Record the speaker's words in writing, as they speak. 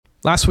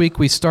Last week,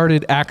 we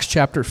started Acts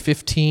chapter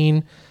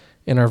 15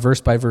 in our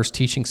verse-by-verse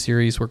teaching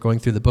series. We're going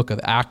through the book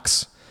of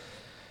Acts.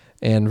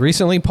 And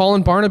recently, Paul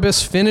and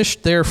Barnabas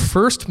finished their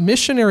first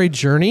missionary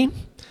journey,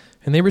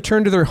 and they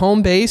returned to their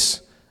home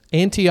base,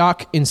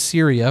 Antioch in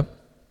Syria,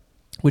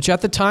 which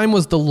at the time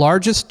was the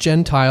largest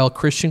Gentile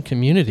Christian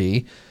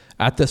community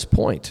at this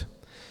point.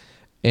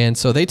 And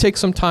so they take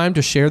some time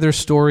to share their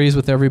stories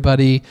with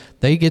everybody.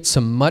 They get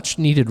some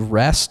much-needed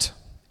rest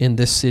in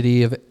this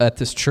city, at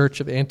this church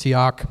of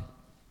Antioch.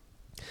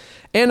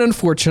 And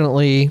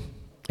unfortunately,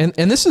 and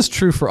this is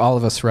true for all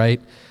of us, right?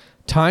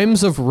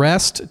 Times of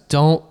rest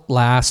don't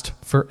last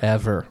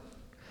forever.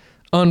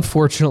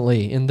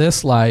 Unfortunately, in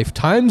this life,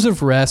 times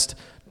of rest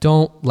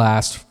don't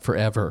last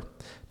forever.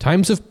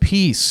 Times of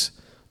peace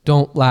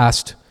don't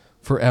last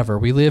forever.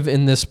 We live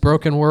in this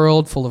broken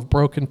world full of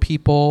broken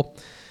people,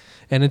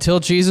 and until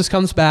Jesus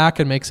comes back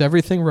and makes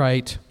everything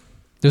right,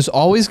 there's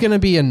always going to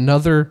be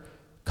another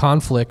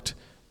conflict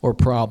or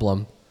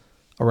problem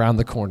around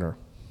the corner.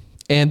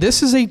 And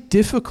this is a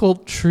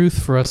difficult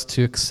truth for us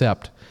to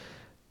accept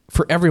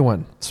for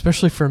everyone,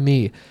 especially for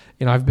me.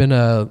 You know, I've been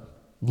a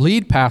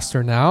lead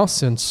pastor now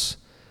since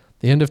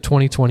the end of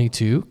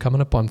 2022, coming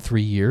up on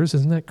 3 years.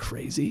 Isn't that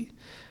crazy?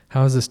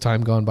 How has this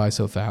time gone by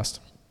so fast?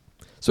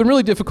 So it's been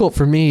really difficult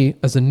for me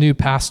as a new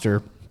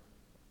pastor.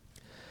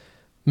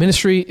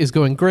 Ministry is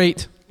going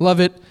great, love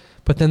it,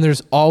 but then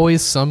there's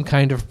always some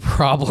kind of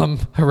problem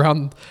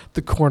around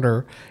the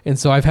corner. And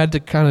so I've had to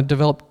kind of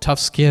develop tough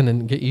skin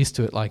and get used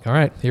to it. Like, all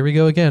right, here we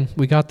go again.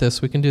 We got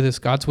this. We can do this.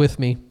 God's with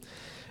me.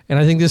 And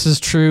I think this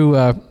is true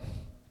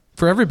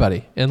for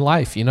everybody in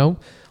life, you know.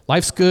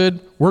 Life's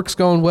good, work's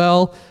going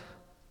well,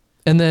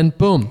 and then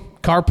boom,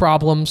 car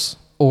problems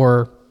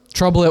or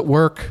trouble at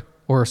work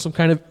or some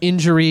kind of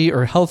injury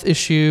or health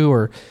issue,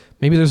 or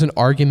maybe there's an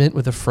argument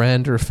with a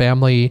friend or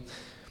family.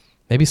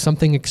 Maybe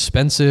something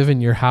expensive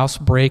in your house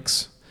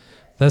breaks.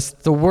 That's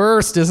the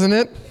worst, isn't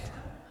it?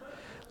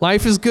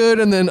 Life is good,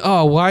 and then,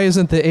 oh, why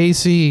isn't the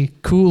AC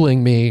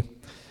cooling me?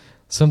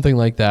 Something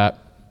like that.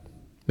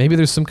 Maybe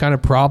there's some kind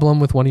of problem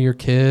with one of your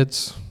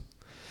kids.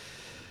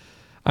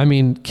 I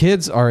mean,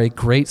 kids are a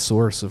great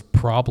source of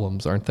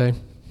problems, aren't they?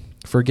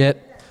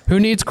 Forget who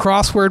needs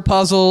crossword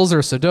puzzles or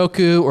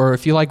Sudoku, or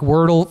if you like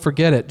Wordle,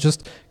 forget it.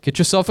 Just get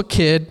yourself a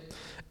kid.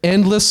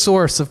 Endless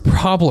source of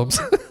problems.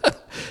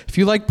 If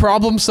you like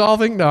problem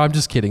solving, no, I'm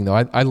just kidding though.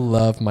 I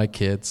love my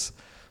kids.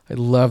 I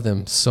love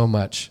them so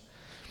much.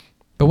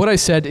 But what I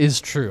said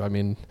is true. I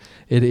mean,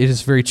 it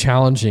is very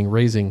challenging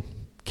raising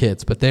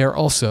kids, but they are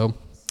also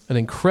an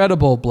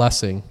incredible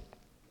blessing.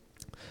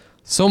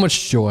 So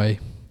much joy.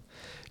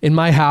 In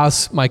my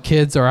house, my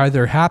kids are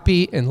either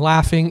happy and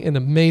laughing and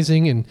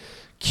amazing and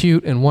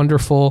cute and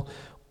wonderful,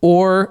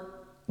 or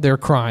they're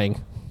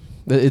crying.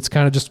 It's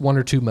kind of just one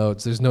or two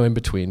modes. There's no in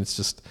between. It's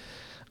just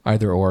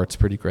either or. It's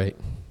pretty great.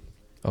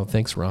 Oh,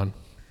 thanks, Ron.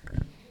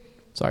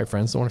 Sorry,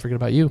 friends. Don't want to forget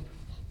about you.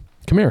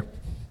 Come here.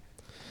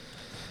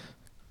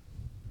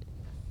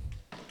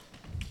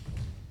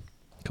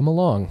 Come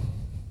along.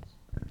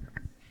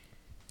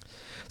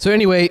 So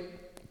anyway,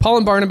 Paul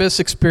and Barnabas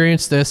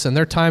experienced this, and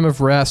their time of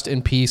rest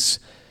and peace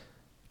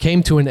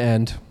came to an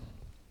end.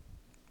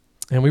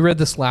 And we read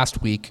this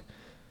last week.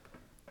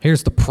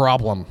 Here's the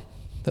problem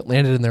that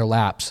landed in their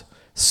laps.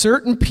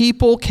 Certain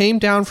people came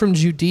down from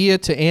Judea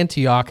to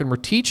Antioch and were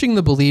teaching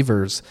the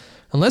believers,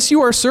 unless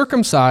you are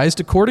circumcised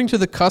according to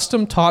the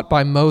custom taught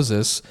by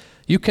Moses,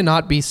 you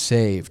cannot be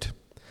saved.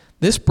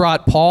 This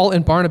brought Paul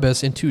and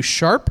Barnabas into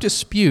sharp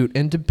dispute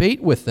and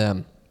debate with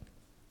them.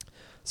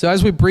 So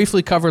as we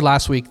briefly covered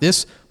last week,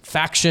 this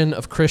faction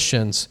of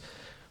Christians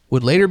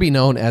would later be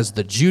known as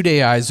the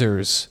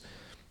Judaizers.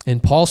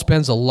 And Paul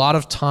spends a lot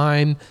of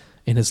time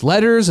in his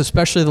letters,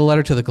 especially the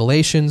letter to the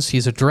Galatians.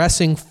 He's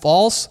addressing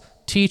false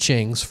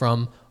teachings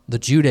from the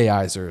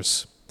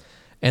Judaizers.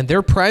 And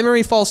their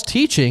primary false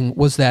teaching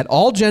was that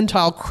all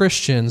Gentile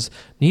Christians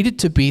needed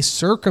to be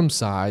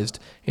circumcised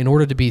in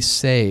order to be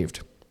saved.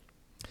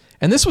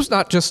 And this was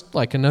not just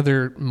like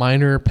another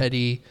minor,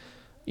 petty,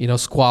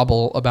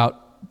 squabble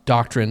about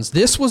doctrines.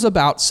 This was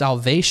about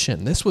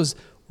salvation. This was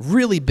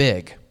really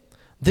big.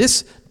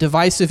 This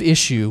divisive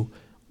issue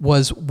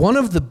was one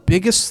of the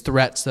biggest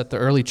threats that the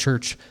early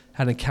church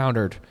had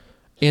encountered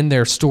in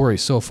their story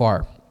so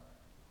far.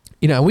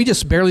 We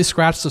just barely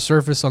scratched the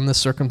surface on this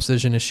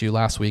circumcision issue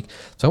last week,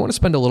 so I want to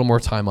spend a little more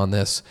time on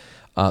this.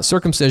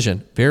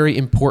 Circumcision, very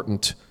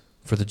important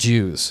for the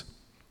Jews.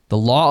 The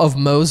law of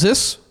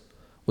Moses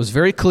was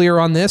very clear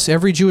on this.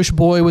 Every Jewish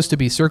boy was to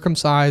be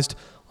circumcised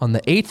on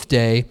the 8th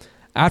day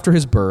after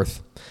his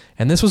birth,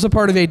 and this was a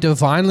part of a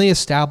divinely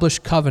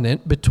established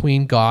covenant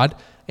between God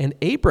and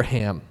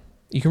Abraham.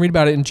 You can read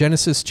about it in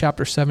Genesis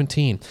chapter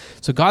 17.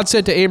 So God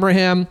said to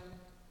Abraham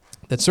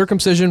that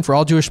circumcision for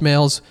all Jewish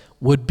males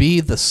would be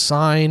the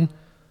sign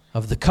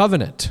of the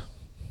covenant.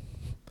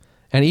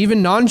 And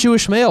even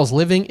non-Jewish males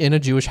living in a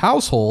Jewish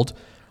household,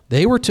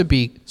 they were to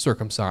be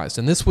circumcised,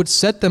 and this would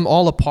set them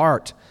all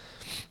apart.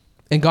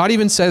 And God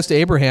even says to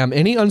Abraham,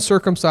 any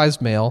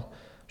uncircumcised male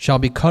shall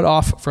be cut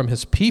off from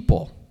his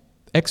people,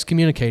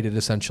 excommunicated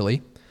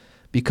essentially,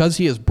 because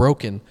he has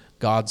broken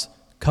God's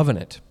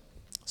covenant.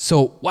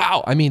 So,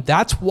 wow, I mean,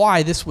 that's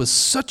why this was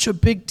such a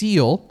big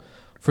deal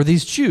for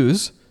these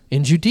Jews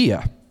in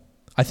Judea.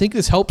 I think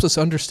this helps us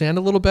understand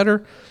a little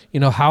better,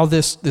 how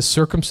this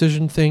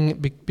circumcision thing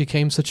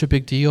became such a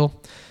big deal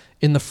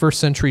in the first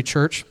century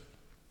church.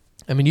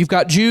 I mean, you've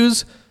got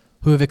Jews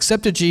who have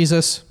accepted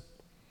Jesus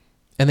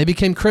and they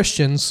became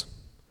Christians,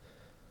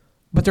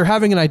 but they're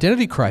having an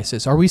identity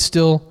crisis. Are we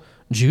still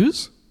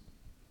Jews?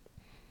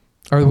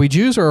 Are we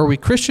Jews or are we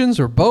Christians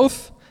or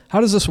both? How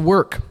does this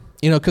work?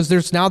 Because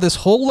there's now this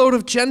whole load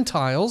of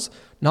Gentiles,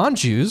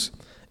 non-Jews,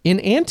 in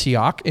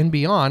Antioch and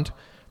beyond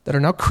that are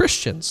now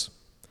Christians,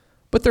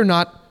 but they're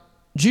not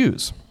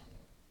Jews.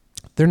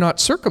 They're not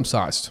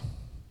circumcised.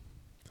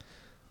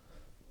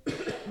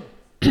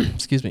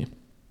 Excuse me.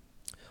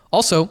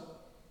 Also,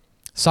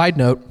 side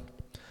note,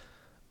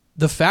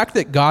 the fact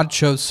that God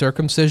chose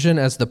circumcision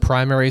as the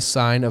primary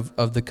sign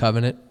of the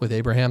covenant with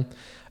Abraham,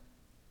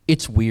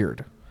 it's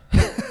weird.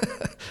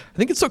 I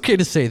think it's okay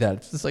to say that.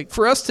 It's like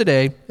for us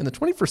today in the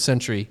 21st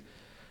century,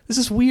 this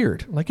is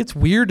weird. Like it's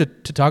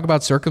weird to talk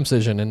about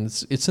circumcision, and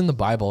it's in the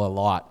Bible a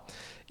lot.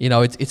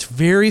 It's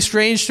very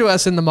strange to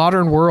us in the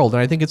modern world,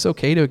 and I think it's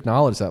okay to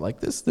acknowledge that.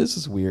 Like this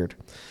is weird.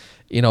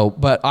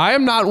 But I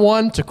am not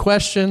one to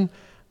question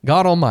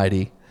God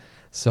Almighty,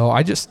 so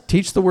I just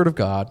teach the Word of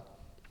God.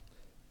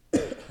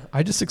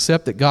 I just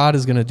accept that God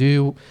is going to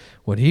do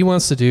what he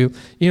wants to do.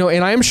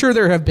 And I am sure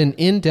there have been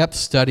in-depth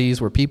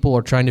studies where people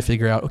are trying to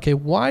figure out, okay,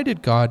 why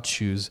did God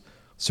choose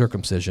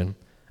circumcision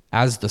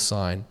as the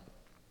sign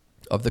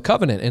of the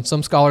covenant? And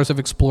some scholars have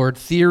explored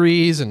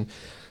theories and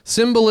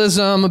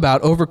symbolism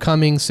about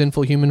overcoming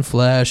sinful human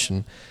flesh.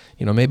 And,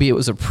 maybe it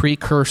was a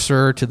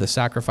precursor to the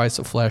sacrifice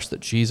of flesh that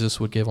Jesus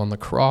would give on the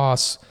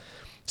cross.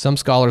 Some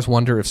scholars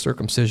wonder if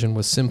circumcision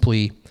was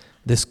simply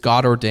this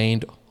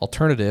God-ordained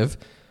alternative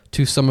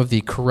to some of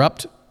the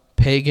corrupt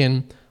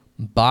pagan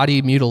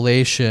body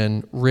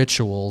mutilation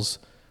rituals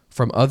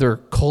from other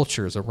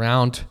cultures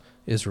around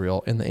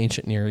Israel in the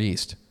ancient Near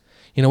East.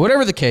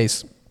 Whatever the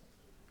case,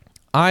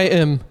 I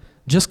am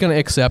just going to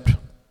accept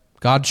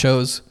God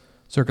chose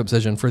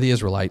circumcision for the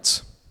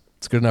Israelites.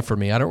 It's good enough for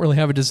me. I don't really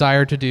have a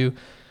desire to do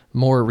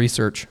more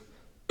research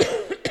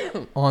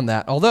on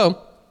that. Although,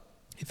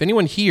 if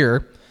anyone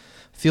here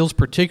feels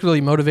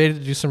particularly motivated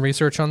to do some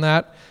research on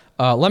that,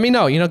 let me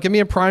know. Give me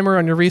a primer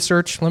on your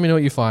research. Let me know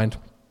what you find.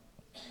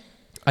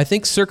 I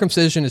think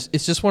circumcision is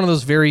just one of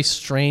those very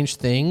strange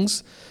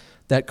things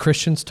that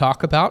Christians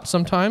talk about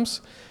sometimes,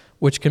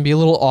 which can be a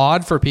little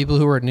odd for people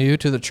who are new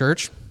to the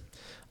church.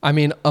 I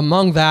mean,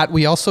 among that,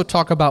 we also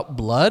talk about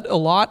blood a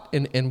lot,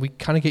 and we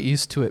kind of get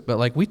used to it.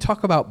 But we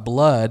talk about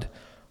blood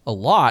a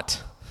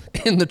lot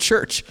in the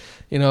church.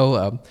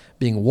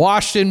 Being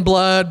washed in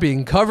blood,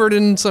 being covered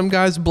in some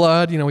guy's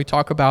blood. We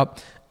talk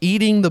about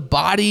eating the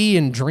body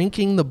and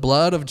drinking the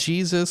blood of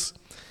Jesus.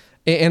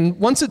 And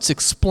once it's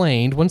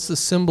explained, once the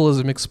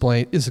symbolism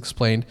is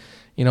explained,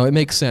 it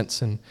makes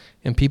sense and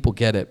people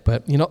get it.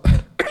 But,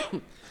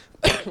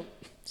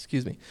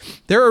 excuse me,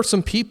 there are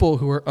some people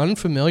who are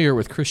unfamiliar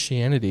with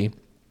Christianity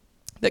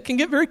that can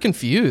get very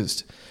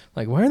confused.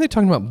 Like, why are they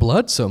talking about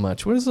blood so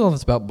much? What is all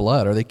this about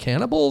blood? Are they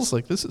cannibals?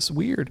 This is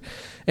weird.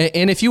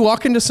 And if you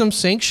walk into some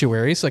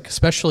sanctuaries,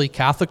 especially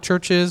Catholic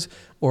churches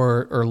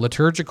or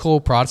liturgical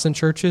Protestant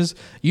churches,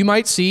 you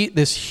might see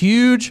this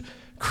huge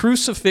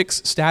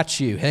crucifix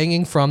statue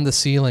hanging from the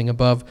ceiling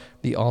above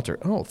the altar.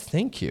 Oh,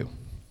 thank you.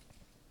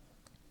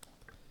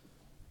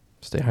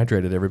 Stay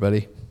hydrated,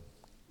 everybody.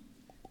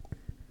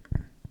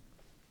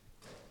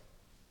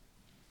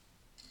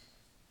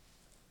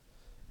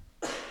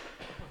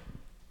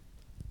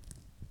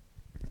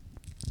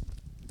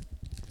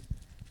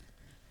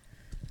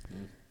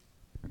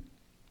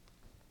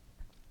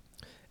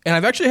 And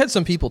I've actually had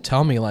some people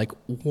tell me,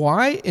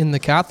 why in the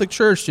Catholic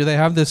Church do they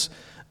have this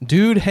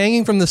dude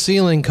hanging from the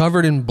ceiling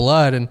covered in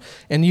blood?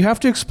 And you have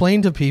to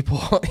explain to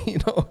people,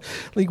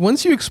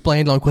 once you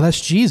explain, well,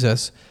 that's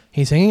Jesus.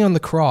 He's hanging on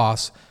the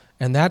cross,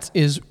 and that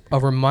is a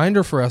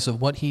reminder for us of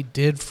what he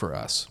did for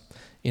us.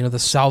 The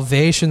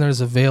salvation that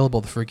is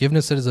available, the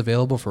forgiveness that is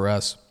available for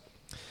us.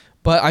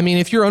 But,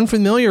 if you're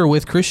unfamiliar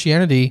with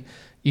Christianity,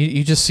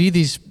 you just see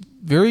these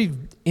very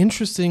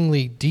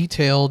interestingly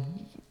detailed,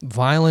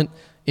 violent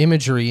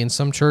imagery in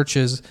some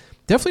churches.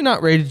 Definitely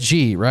not rated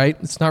G, right?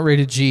 It's not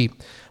rated G.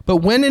 But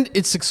when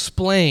it's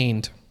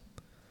explained,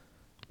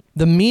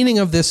 the meaning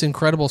of this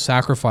incredible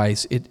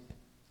sacrifice,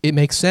 it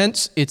makes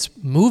sense. It's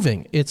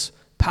moving. It's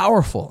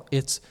powerful.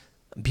 It's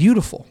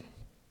beautiful.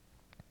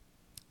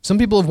 Some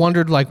people have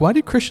wondered, why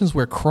do Christians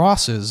wear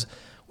crosses,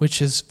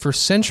 which is for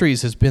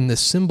centuries has been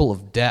this symbol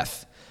of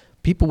death?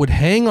 People would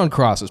hang on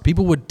crosses.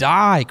 People would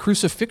die.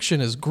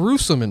 Crucifixion is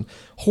gruesome and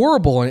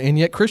horrible, and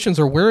yet Christians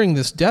are wearing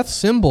this death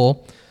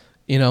symbol,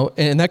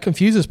 and that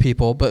confuses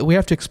people. But we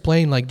have to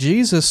explain,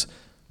 Jesus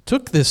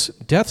took this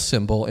death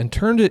symbol and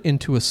turned it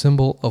into a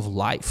symbol of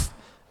life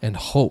and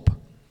hope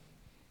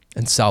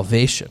and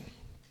salvation,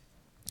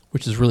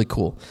 which is really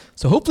cool.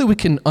 So hopefully we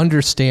can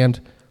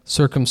understand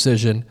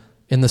circumcision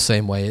in the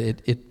same way.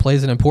 It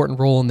plays an important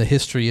role in the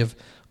history of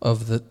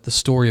of the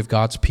story of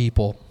God's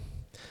people.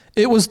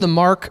 It was the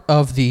mark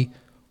of the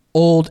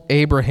old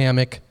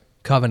Abrahamic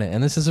covenant.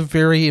 And this is a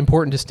very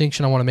important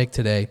distinction I want to make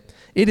today.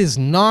 It is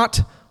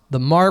not the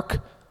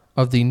mark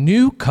of the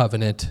new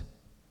covenant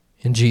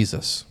in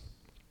Jesus.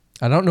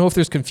 I don't know if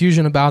there's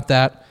confusion about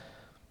that.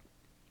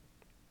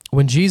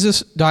 When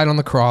Jesus died on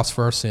the cross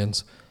for our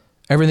sins,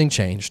 everything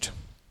changed.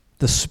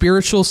 The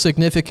spiritual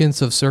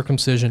significance of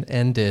circumcision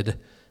ended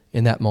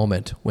in that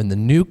moment when the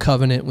new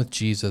covenant with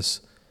Jesus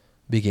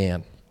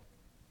began.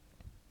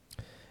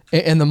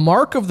 And the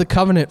mark of the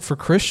covenant for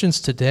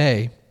Christians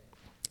today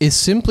is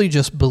simply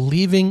just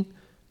believing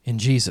in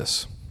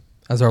Jesus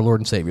as our Lord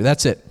and Savior.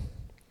 That's it.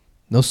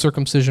 No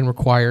circumcision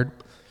required.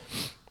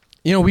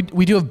 You know,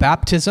 we do have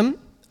baptism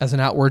as an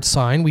outward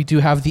sign. We do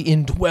have the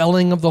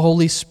indwelling of the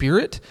Holy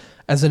Spirit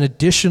as an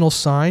additional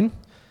sign.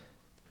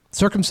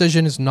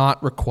 Circumcision is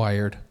not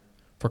required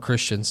for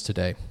Christians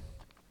today.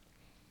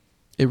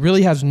 It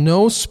really has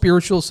no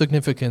spiritual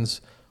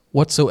significance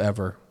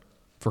whatsoever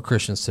for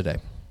Christians today,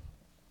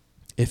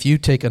 if you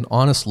take an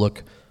honest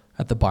look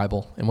at the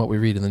Bible and what we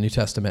read in the New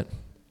Testament.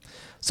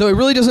 So it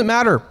really doesn't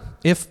matter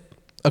if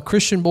a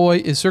Christian boy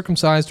is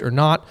circumcised or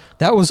not.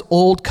 That was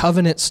old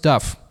covenant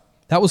stuff.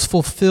 That was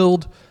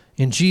fulfilled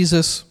in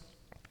Jesus.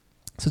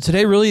 So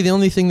today, really, the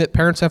only thing that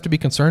parents have to be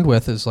concerned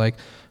with is like,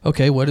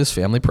 okay, what is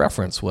family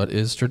preference? What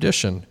is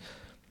tradition?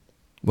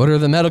 What are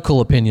the medical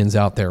opinions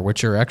out there,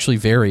 which are actually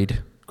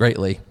varied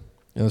greatly?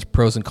 There's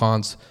pros and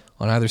cons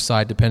on either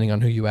side, depending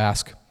on who you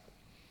ask.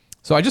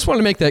 So I just want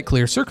to make that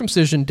clear.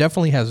 Circumcision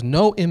definitely has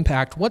no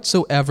impact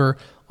whatsoever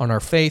on our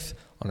faith,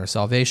 on our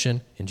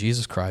salvation in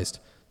Jesus Christ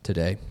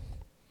today.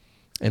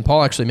 And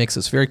Paul actually makes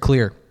this very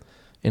clear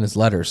in his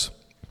letters.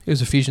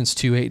 Here's Ephesians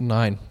 2, 8 and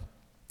 9.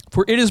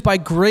 For it is by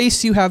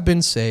grace you have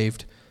been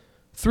saved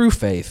through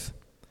faith.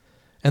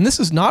 And this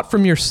is not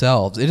from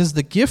yourselves. It is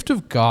the gift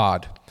of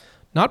God,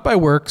 not by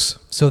works,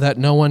 so that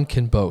no one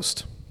can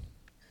boast.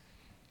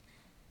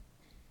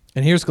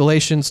 And here's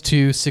Galatians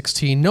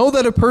 2:16. Know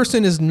that a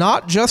person is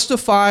not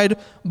justified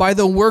by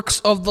the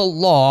works of the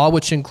law,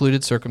 which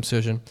included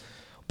circumcision,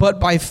 but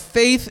by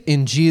faith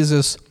in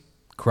Jesus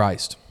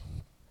Christ.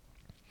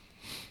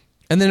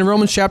 And then in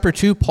Romans chapter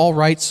 2, Paul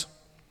writes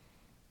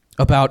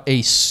about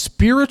a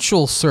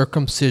spiritual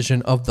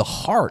circumcision of the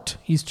heart.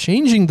 He's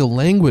changing the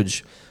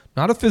language,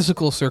 not a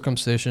physical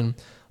circumcision,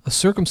 a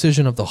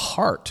circumcision of the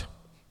heart,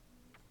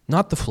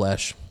 not the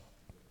flesh.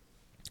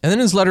 And then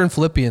in his letter in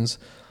Philippians,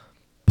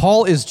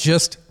 Paul is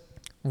just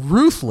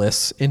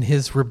ruthless in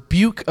his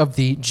rebuke of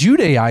the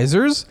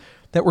Judaizers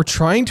that were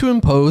trying to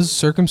impose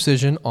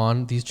circumcision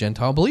on these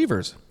Gentile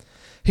believers.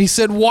 He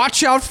said,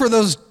 watch out for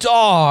those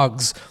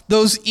dogs,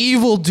 those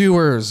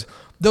evildoers,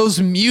 those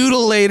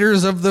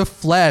mutilators of the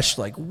flesh.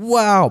 Like,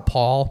 wow,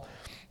 Paul,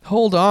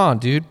 hold on,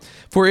 dude.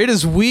 For it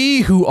is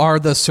we who are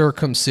the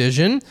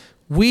circumcision,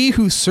 we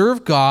who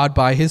serve God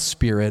by his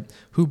Spirit,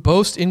 who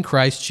boast in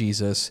Christ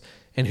Jesus,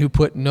 and who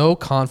put no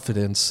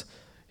confidence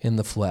in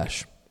the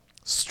flesh.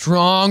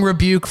 Strong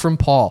rebuke from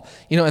Paul.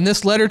 You know, and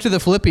this letter to the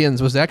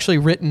Philippians was actually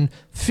written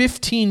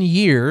 15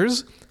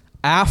 years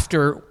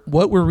after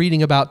what we're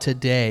reading about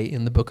today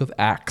in the book of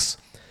Acts.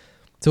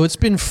 So it's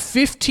been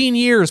 15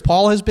 years.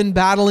 Paul has been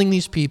battling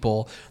these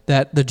people,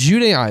 that the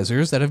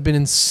Judaizers that have been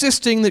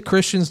insisting that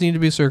Christians need to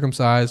be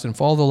circumcised and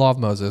follow the law of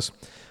Moses.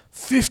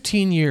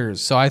 15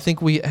 years. So I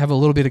think we have a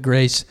little bit of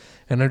grace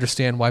and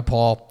understand why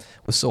Paul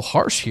was so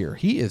harsh here.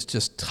 He is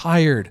just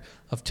tired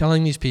of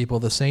telling these people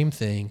the same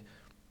thing.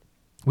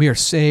 We are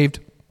saved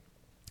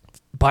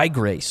by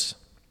grace,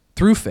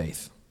 through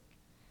faith,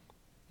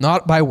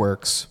 not by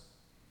works,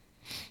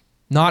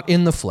 not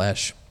in the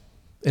flesh.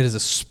 It is a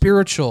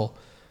spiritual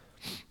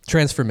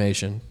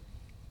transformation.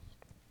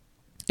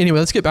 Anyway,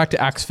 let's get back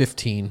to Acts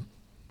 15.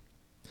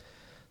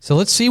 So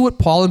let's see what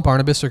Paul and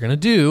Barnabas are going to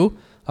do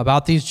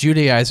about these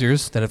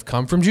Judaizers that have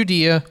come from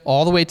Judea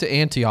all the way to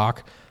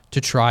Antioch to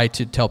try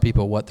to tell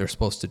people what they're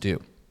supposed to do.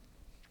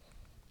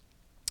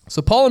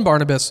 So Paul and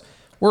Barnabas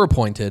were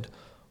appointed,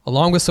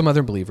 along with some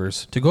other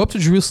believers, to go up to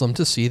Jerusalem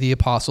to see the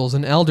apostles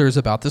and elders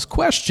about this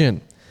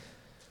question.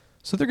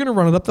 So they're going to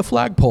run it up the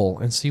flagpole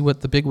and see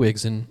what the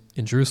bigwigs in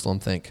Jerusalem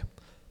think.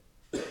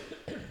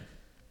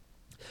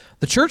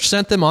 The church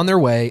sent them on their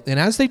way, and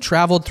as they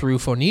traveled through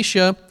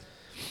Phoenicia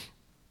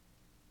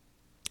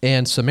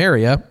and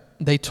Samaria,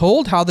 they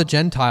told how the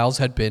Gentiles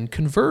had been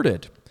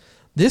converted.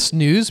 This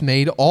news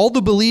made all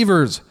the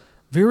believers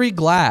very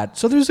glad.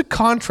 So there's a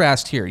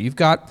contrast here. You've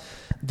got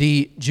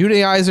the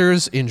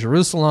Judaizers in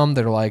Jerusalem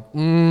that are like,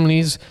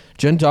 these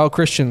Gentile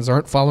Christians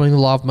aren't following the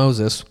law of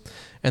Moses.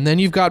 And then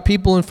you've got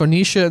people in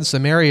Phoenicia and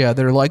Samaria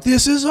that are like,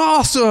 this is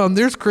awesome.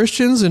 There's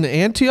Christians in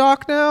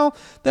Antioch now.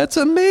 That's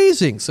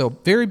amazing. So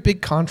very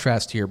big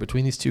contrast here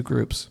between these two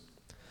groups.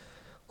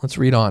 Let's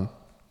read on.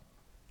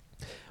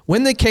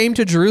 When they came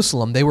to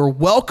Jerusalem, they were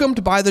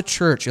welcomed by the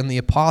church and the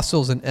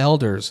apostles and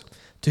elders,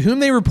 to whom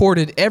they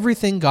reported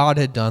everything God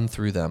had done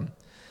through them.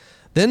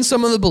 Then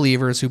some of the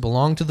believers who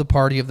belonged to the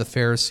party of the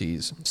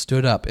Pharisees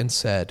stood up and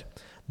said,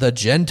 the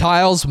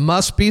Gentiles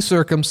must be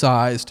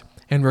circumcised,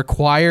 and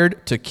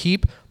required to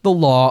keep the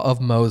law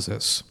of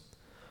Moses.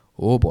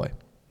 Oh boy.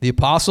 The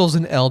apostles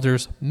and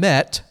elders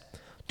met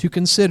to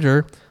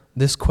consider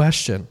this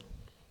question.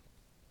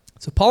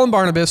 So Paul and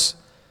Barnabas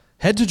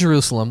head to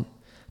Jerusalem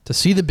to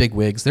see the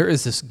bigwigs. There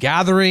is this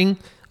gathering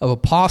of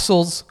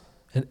apostles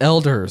and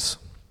elders.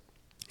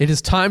 It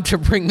is time to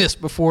bring this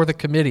before the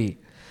committee.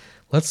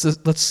 Let's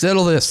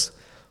settle this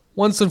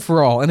once and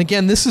for all. And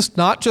again, this is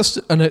not just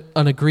an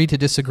agree to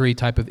disagree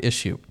type of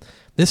issue.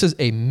 This is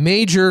a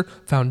major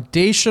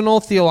foundational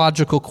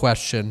theological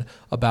question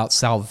about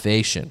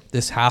salvation.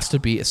 This has to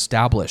be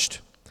established.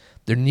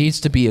 There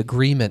needs to be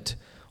agreement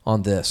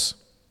on this.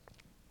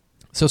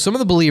 So some of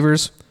the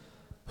believers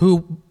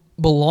who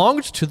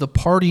belonged to the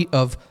party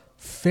of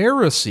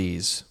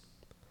Pharisees,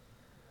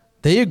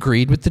 they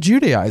agreed with the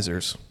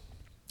Judaizers.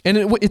 And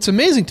it's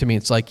amazing to me.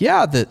 It's like,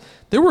 yeah, that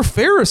there were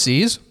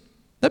Pharisees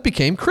that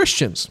became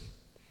Christians.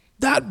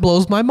 That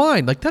blows my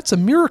mind. Like, that's a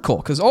miracle,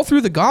 because all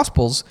through the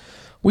Gospels,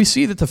 we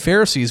see that the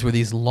Pharisees were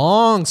these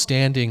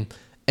long-standing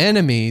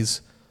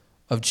enemies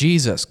of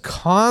Jesus,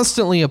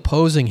 constantly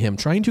opposing him,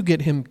 trying to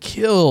get him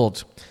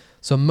killed.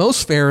 So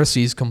most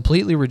Pharisees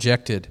completely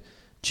rejected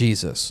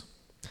Jesus.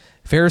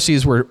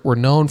 Pharisees were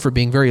known for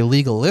being very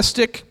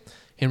legalistic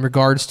in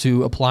regards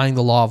to applying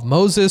the law of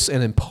Moses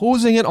and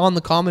imposing it on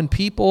the common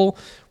people.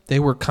 They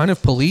were kind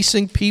of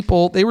policing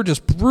people. They were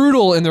just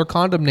brutal in their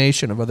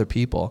condemnation of other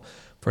people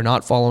for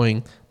not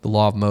following the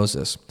law of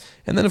Moses.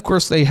 And then, of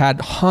course, they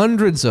had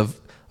hundreds of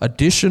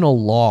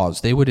additional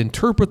laws. They would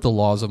interpret the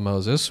laws of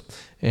Moses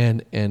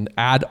and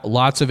add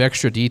lots of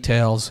extra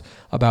details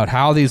about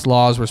how these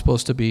laws were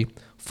supposed to be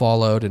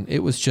followed. And it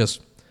was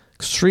just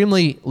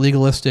extremely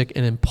legalistic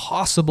and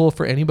impossible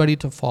for anybody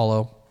to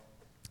follow.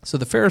 So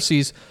the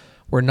Pharisees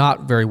were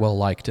not very well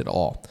liked at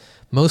all.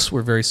 Most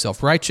were very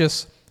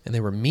self-righteous, and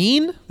they were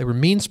mean. They were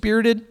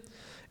mean-spirited.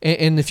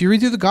 And if you read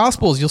through the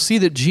Gospels, you'll see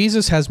that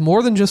Jesus has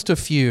more than just a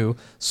few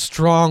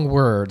strong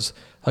words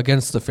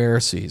against the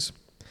Pharisees.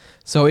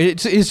 So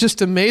it's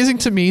just amazing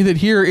to me that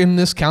here in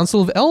this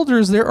council of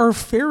elders, there are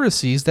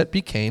Pharisees that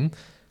became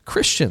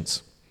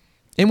Christians.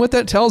 And what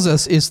that tells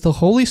us is the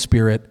Holy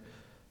Spirit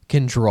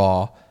can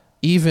draw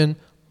even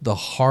the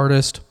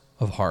hardest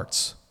of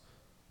hearts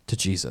to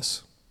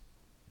Jesus.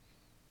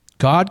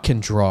 God can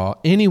draw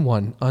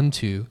anyone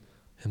unto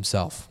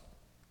himself.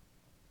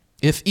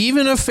 If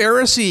even a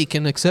Pharisee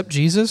can accept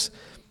Jesus,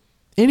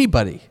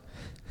 anybody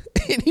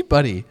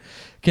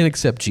can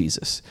accept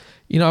Jesus.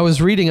 You know, I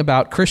was reading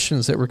about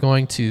Christians that were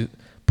going to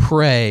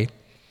pray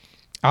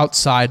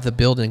outside the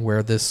building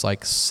where this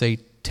like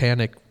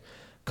satanic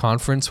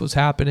conference was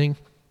happening,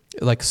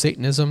 like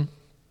Satanism.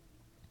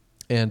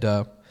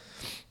 And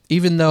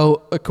even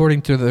though,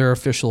 according to their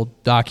official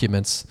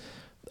documents,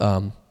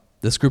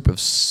 this group of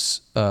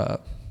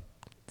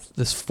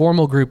this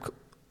formal group,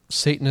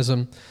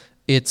 Satanism,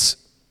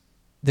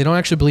 they don't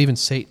actually believe in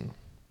Satan.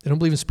 They don't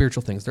believe in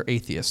spiritual things. They're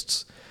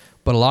atheists.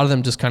 But a lot of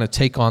them just kind of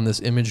take on this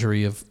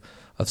imagery of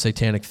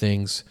satanic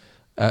things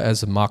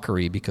as a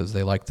mockery because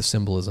they like the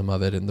symbolism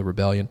of it and the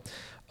rebellion.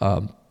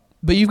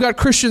 But you've got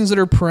Christians that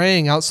are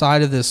praying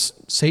outside of this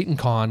Satan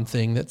con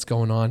thing that's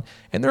going on,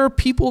 and there are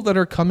people that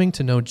are coming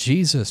to know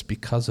Jesus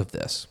because of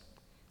this.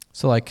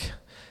 So like,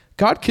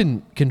 God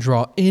can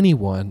draw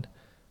anyone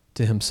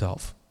to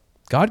himself.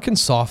 God can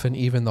soften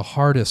even the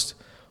hardest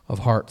of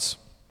hearts,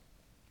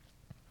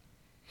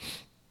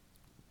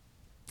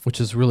 which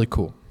is really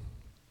cool.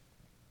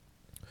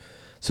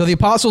 So the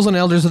apostles and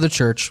elders of the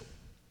church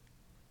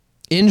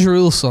in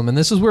Jerusalem, and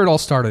this is where it all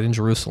started, in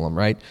Jerusalem,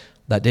 right?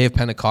 That day of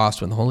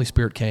Pentecost when the Holy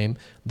Spirit came,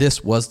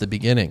 this was the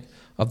beginning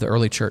of the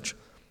early church.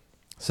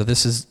 So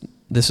this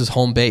is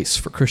home base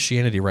for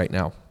Christianity right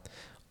now.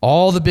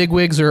 All the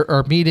bigwigs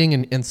are meeting,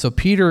 and so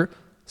Peter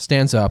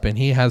stands up and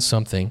he has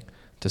something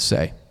to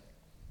say.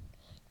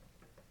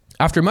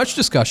 After much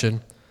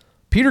discussion,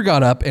 Peter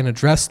got up and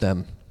addressed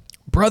them.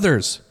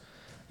 Brothers,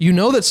 you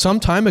know that some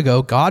time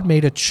ago God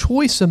made a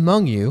choice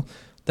among you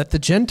that the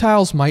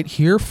Gentiles might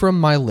hear from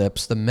my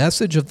lips the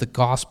message of the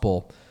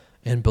gospel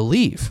and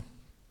believe.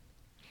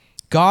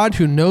 God,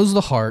 who knows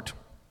the heart,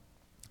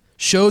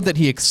 showed that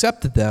he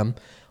accepted them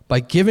by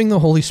giving the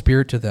Holy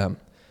Spirit to them,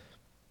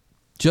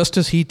 just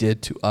as he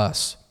did to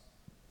us.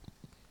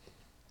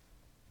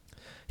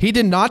 He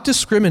did not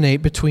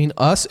discriminate between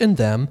us and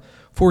them,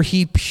 for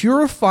he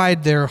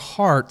purified their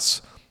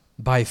hearts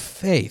by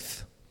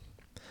faith.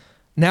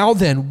 Now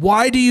then,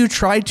 why do you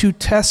try to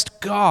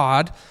test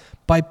God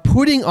by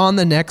putting on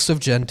the necks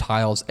of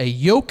Gentiles a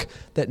yoke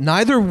that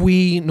neither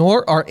we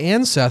nor our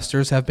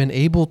ancestors have been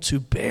able to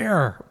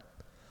bear?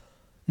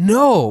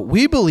 No,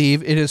 we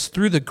believe it is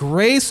through the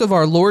grace of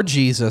our Lord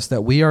Jesus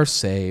that we are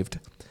saved,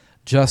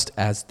 just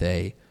as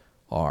they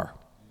are.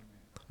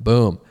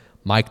 Boom.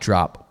 Mic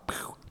drop.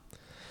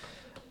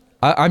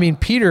 I mean,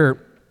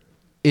 Peter,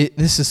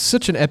 this is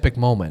such an epic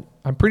moment.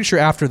 I'm pretty sure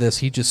after this,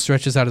 he just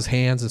stretches out his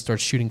hands and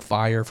starts shooting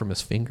fire from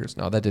his fingers.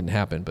 No, that didn't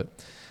happen, but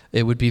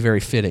it would be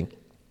very fitting.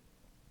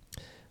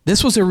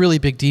 This was a really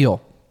big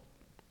deal.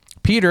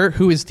 Peter,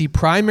 who is the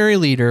primary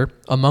leader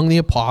among the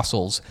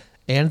apostles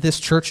and this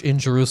church in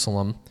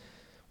Jerusalem,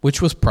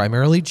 which was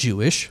primarily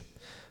Jewish,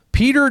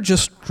 Peter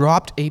just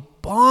dropped a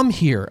bomb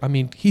here. I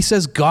mean, he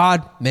says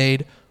God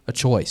made a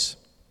choice.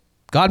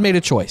 God made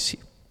a choice.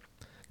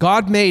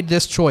 God made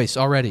this choice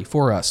already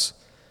for us.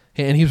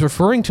 And he was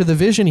referring to the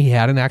vision he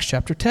had in Acts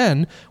chapter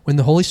 10 when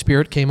the Holy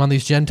Spirit came on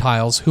these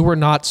Gentiles who were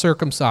not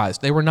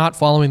circumcised. They were not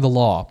following the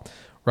law,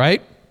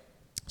 right?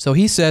 So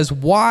he says,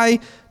 why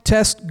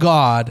test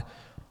God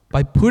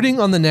by putting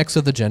on the necks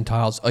of the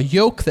Gentiles a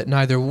yoke that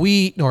neither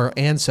we nor our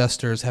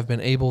ancestors have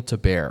been able to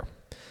bear?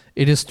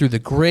 It is through the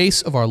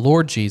grace of our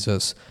Lord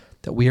Jesus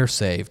that we are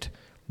saved.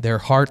 Their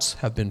hearts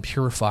have been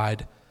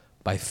purified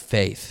by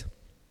faith.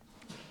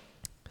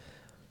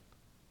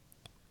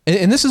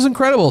 And this is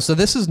incredible. So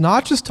this is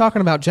not just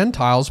talking about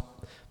Gentiles.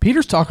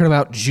 Peter's talking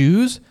about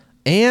Jews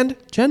and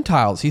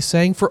Gentiles. He's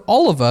saying for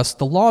all of us,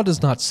 the law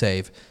does not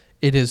save.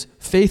 It is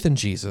faith in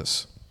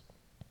Jesus.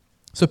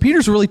 So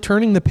Peter's really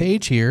turning the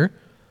page here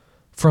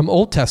from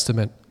Old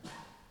Testament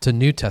to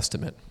New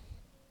Testament.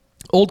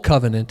 Old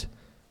Covenant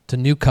to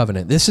New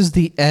Covenant. This is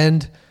the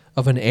end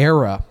of an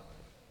era.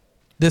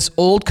 This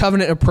Old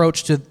Covenant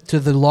approach to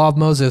the law of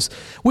Moses,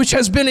 which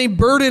has been a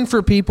burden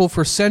for people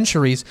for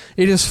centuries,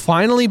 it is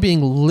finally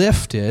being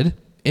lifted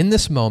in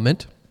this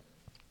moment.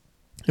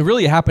 It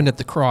really happened at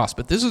the cross,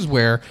 but this is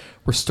where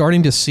we're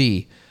starting to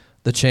see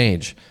the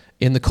change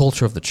in the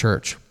culture of the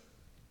church.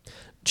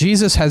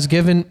 Jesus has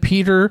given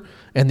Peter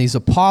and these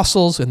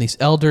apostles and these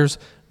elders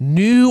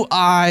new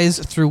eyes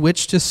through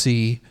which to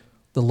see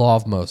the law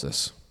of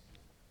Moses.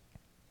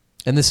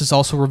 And this is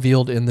also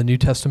revealed in the New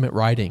Testament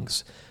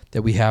writings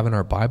that we have in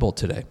our Bible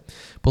today.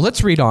 But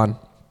let's read on.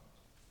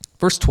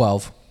 Verse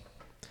 12.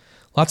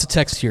 Lots of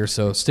text here,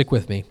 so stick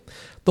with me.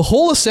 The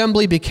whole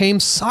assembly became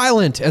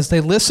silent as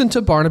they listened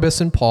to Barnabas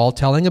and Paul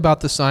telling about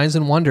the signs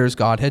and wonders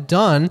God had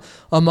done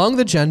among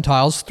the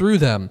Gentiles through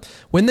them.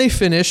 When they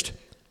finished,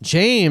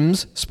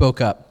 James spoke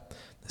up.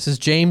 This is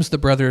James, the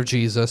brother of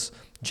Jesus.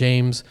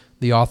 James,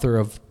 the author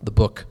of the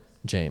book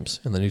James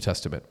in the New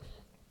Testament.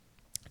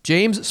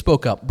 James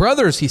spoke up.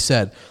 Brothers, he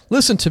said,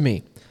 listen to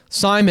me.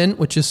 Simon,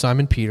 which is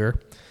Simon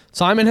Peter,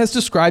 Simon has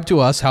described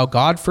to us how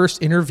God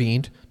first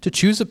intervened to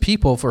choose a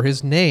people for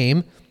his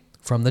name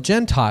from the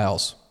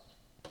Gentiles.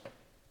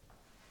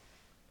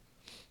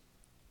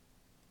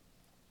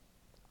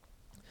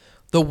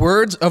 The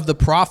words of the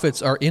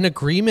prophets are in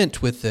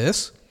agreement with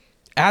this,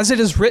 as it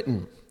is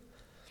written.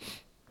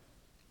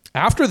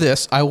 After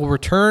this, I will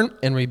return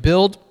and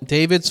rebuild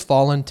David's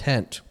fallen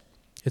tent.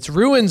 Its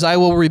ruins I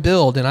will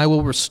rebuild, and I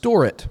will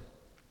restore it,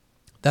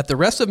 that the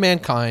rest of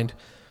mankind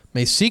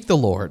may seek the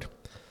Lord,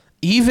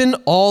 even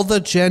all the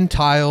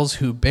Gentiles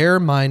who bear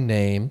my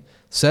name,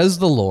 says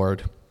the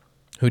Lord,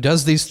 who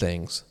does these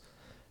things,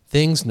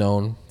 things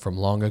known from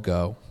long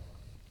ago.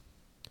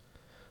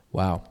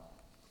 Wow.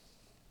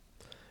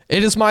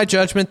 It is my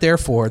judgment,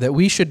 therefore, that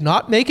we should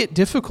not make it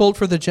difficult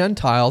for the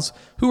Gentiles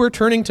who are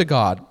turning to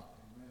God.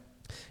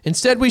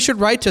 Instead, we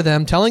should write to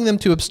them, telling them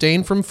to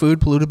abstain from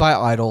food polluted by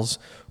idols,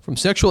 from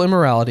sexual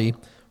immorality,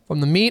 from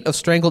the meat of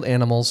strangled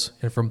animals,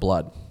 and from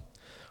blood.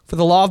 For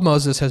the law of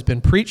Moses has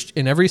been preached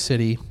in every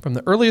city from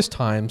the earliest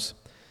times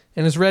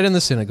and is read in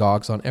the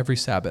synagogues on every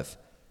Sabbath.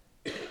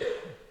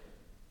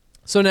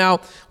 So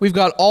now we've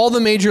got all the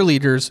major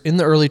leaders in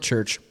the early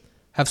church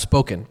have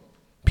spoken.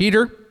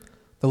 Peter,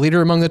 the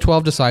leader among the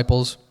 12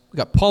 disciples. We've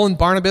got Paul and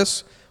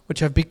Barnabas, which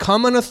have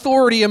become an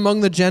authority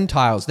among the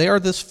Gentiles. They are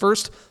this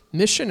first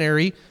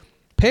missionary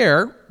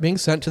pair being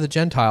sent to the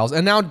Gentiles.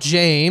 And now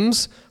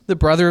James, the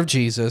brother of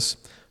Jesus,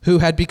 who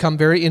had become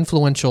very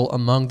influential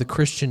among the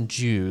Christian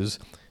Jews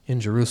in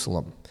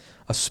Jerusalem,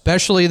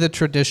 especially the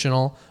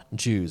traditional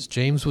Jews.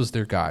 James was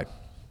their guy.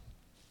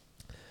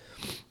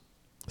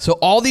 So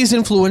all these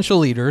influential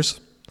leaders,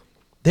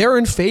 they're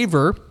in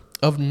favor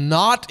of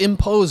not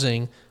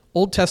imposing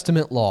Old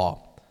Testament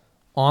law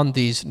on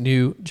these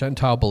new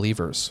Gentile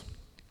believers.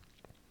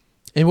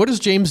 And what does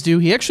James do?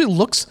 He actually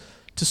looks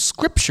to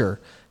Scripture.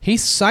 He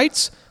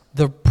cites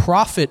the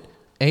prophet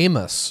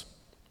Amos.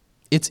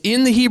 It's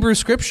in the Hebrew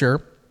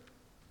Scripture.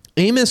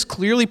 Amos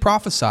clearly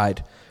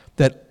prophesied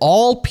that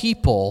all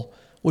people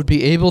would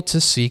be able to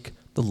seek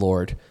the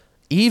Lord,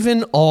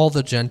 even all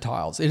the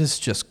Gentiles. It is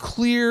just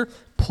clear,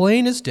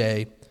 plain as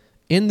day,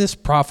 in this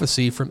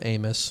prophecy from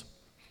Amos.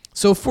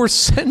 So for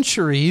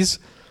centuries,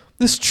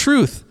 this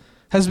truth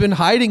has been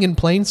hiding in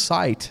plain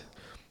sight.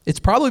 It's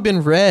probably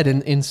been read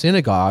in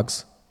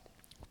synagogues.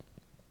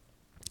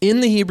 In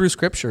the Hebrew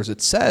Scriptures,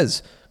 it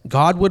says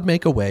God would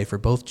make a way for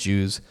both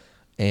Jews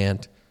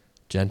and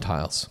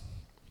Gentiles.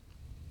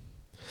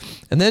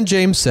 And then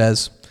James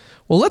says,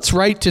 well, let's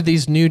write to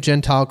these new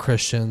Gentile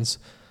Christians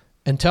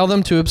and tell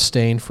them to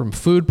abstain from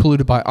food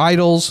polluted by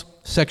idols,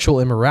 sexual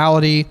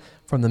immorality,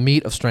 from the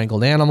meat of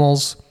strangled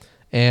animals,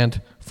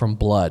 and from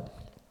blood.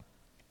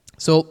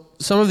 So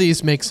some of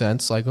these make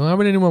sense. Like, well, why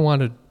would anyone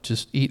want to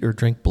just eat or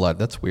drink blood?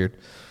 That's weird.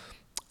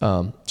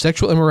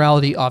 Sexual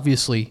immorality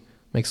obviously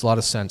makes a lot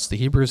of sense. The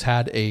Hebrews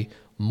had a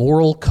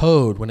moral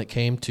code when it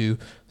came to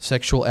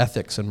sexual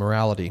ethics and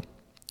morality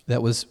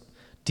that was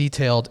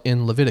detailed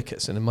in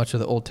Leviticus and in much of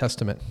the Old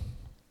Testament.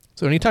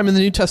 So anytime in the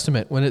New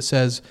Testament when it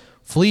says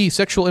flee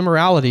sexual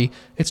immorality,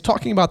 it's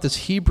talking about this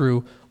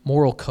Hebrew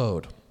moral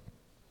code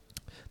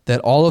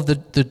that all of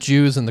the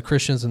Jews and the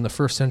Christians in the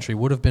first century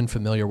would have been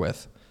familiar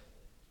with.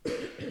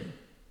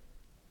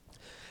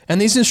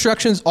 And these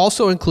instructions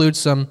also include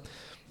some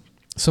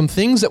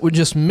things that would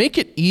just make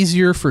it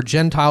easier for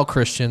Gentile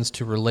Christians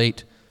to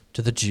relate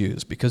to the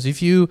Jews. Because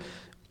if you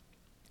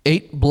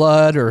ate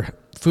blood or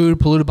food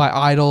polluted by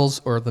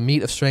idols or the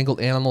meat of strangled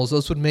animals,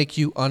 those would make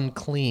you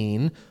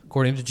unclean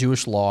according to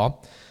Jewish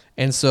law.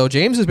 And so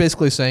James is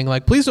basically saying,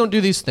 like, please don't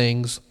do these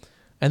things,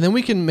 and then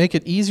we can make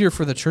it easier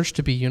for the church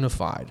to be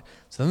unified.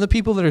 So then the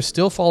people that are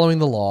still following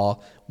the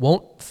law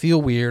won't feel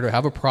weird or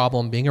have a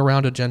problem being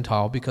around a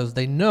Gentile because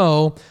they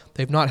know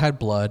they've not had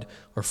blood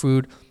or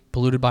food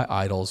polluted by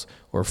idols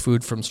or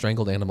food from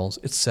strangled animals,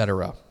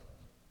 etc.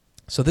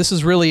 So this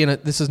is really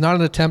this is not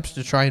an attempt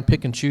to try and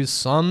pick and choose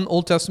some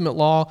Old Testament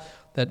law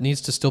that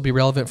needs to still be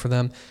relevant for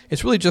them.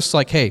 It's really just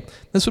like, hey,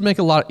 this would make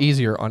it a lot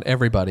easier on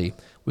everybody.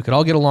 We could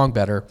all get along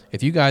better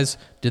if you guys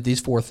did these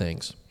 4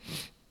 things.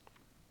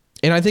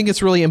 And I think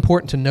it's really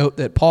important to note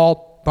that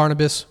Paul,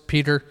 Barnabas,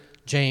 Peter,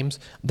 James,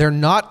 they're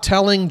not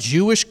telling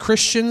Jewish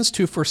Christians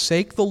to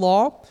forsake the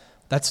law.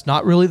 That's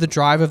not really the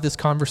drive of this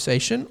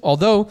conversation.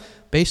 Although,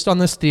 based on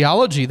this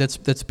theology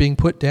that's being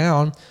put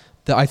down,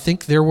 that I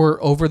think there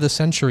were, over the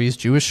centuries,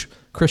 Jewish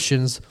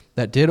Christians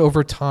that did,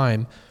 over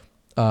time,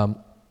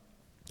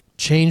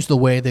 change the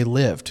way they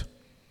lived.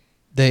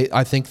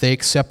 I think they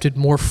accepted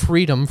more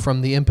freedom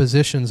from the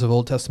impositions of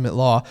Old Testament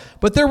law.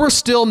 But there were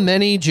still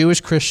many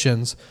Jewish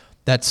Christians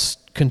that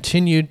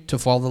continued to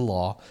follow the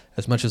law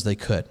as much as they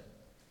could.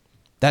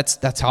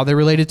 That's how they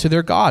related to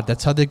their God.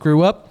 That's how they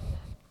grew up.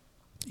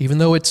 Even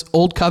though it's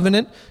Old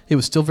Covenant, it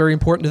was still very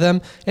important to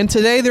them. And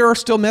today there are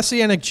still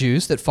Messianic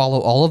Jews that follow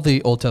all of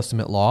the Old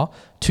Testament law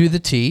to the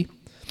T,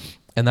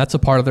 and that's a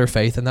part of their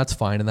faith, and that's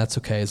fine, and that's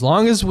okay. As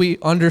long as we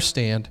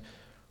understand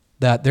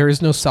that there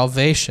is no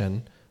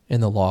salvation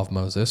in the law of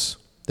Moses,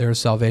 there is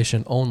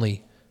salvation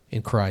only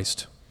in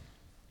Christ.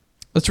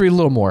 Let's read a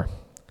little more.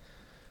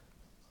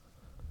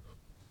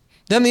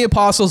 Then the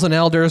apostles and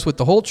elders with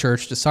the whole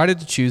church decided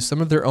to choose some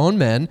of their own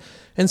men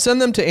and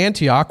send them to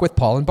Antioch with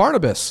Paul and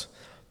Barnabas.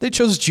 They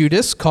chose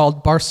Judas,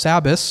 called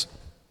Barsabbas,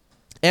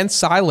 and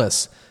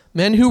Silas,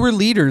 men who were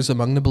leaders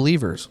among the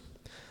believers.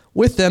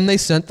 With them they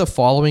sent the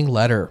following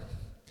letter.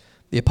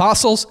 The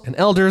apostles and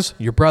elders,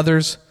 your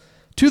brothers,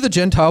 to the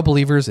Gentile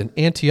believers in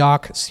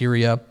Antioch,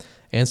 Syria,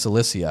 and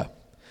Cilicia.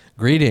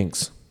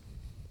 Greetings.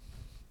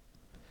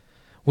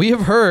 We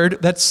have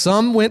heard that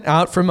some went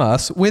out from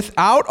us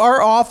without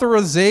our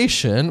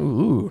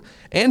authorization,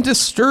 and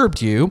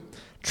disturbed you,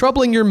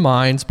 troubling your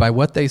minds by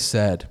what they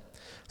said.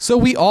 So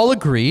we all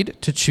agreed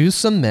to choose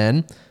some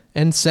men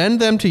and send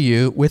them to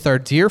you with our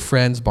dear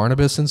friends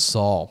Barnabas and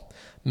Saul,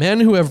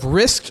 men who have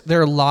risked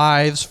their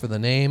lives for the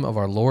name of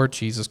our Lord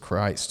Jesus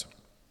Christ.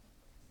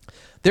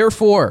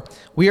 Therefore,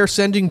 we are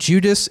sending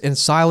Judas and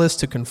Silas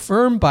to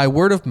confirm by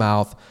word of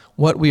mouth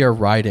what we are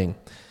writing.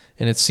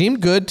 And it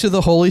seemed good to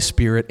the Holy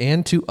Spirit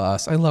and to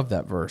us. I love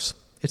that verse.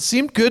 It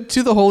seemed good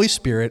to the Holy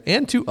Spirit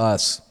and to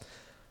us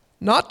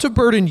not to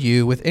burden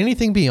you with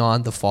anything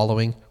beyond the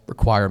following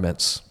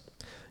requirements.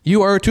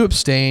 You are to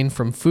abstain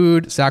from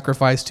food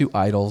sacrificed to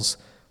idols,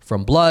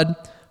 from blood,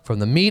 from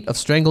the meat of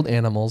strangled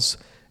animals,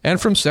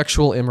 and from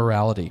sexual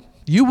immorality.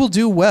 You will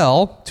do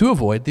well to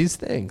avoid these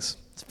things.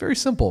 It's very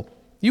simple.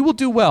 You will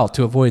do well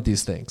to avoid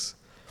these things.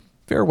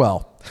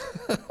 Farewell.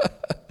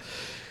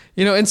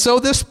 And so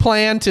this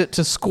plan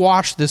to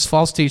squash this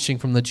false teaching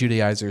from the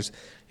Judaizers,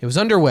 it was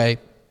underway.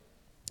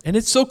 And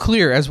it's so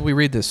clear as we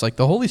read this, like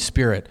the Holy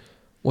Spirit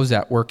was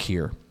at work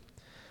here.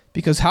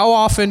 Because how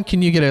often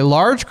can you get a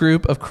large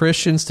group of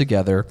Christians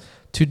together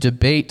to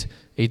debate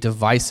a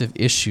divisive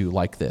issue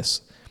like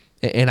this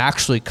and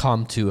actually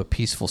come to a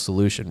peaceful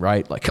solution,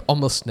 right? Like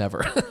almost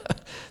never.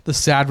 The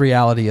sad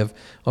reality of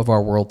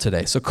our world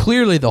today. So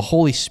clearly the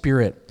Holy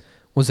Spirit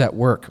was at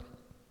work.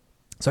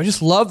 So I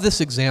just love this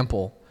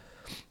example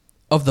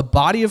of the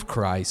body of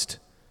Christ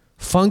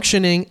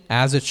functioning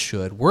as it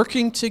should,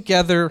 working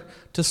together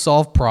to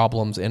solve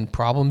problems, and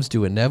problems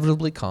do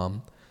inevitably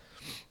come.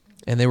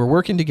 And they were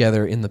working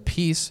together in the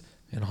peace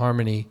and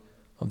harmony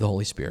of the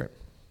Holy Spirit.